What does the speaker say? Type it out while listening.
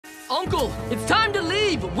Uncle, it's time to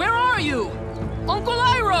leave. Where are you? Uncle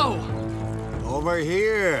Iroh! Over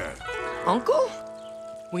here. Uncle?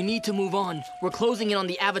 We need to move on. We're closing in on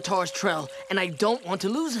the Avatar's trail, and I don't want to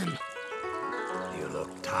lose him. You look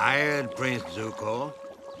tired, Prince Zuko.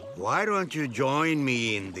 Why don't you join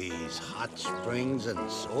me in these hot springs and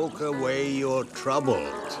soak away your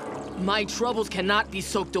troubles? My troubles cannot be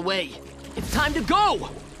soaked away. It's time to go!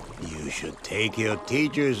 You should take your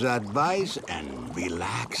teacher's advice and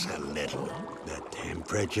relax a little. The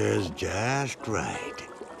temperature's just right.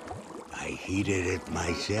 I heated it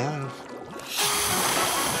myself.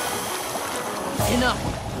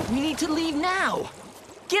 Enough. We need to leave now.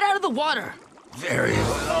 Get out of the water. Very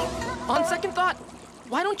well. On second thought,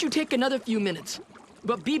 why don't you take another few minutes?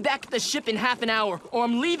 But be back at the ship in half an hour, or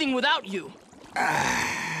I'm leaving without you.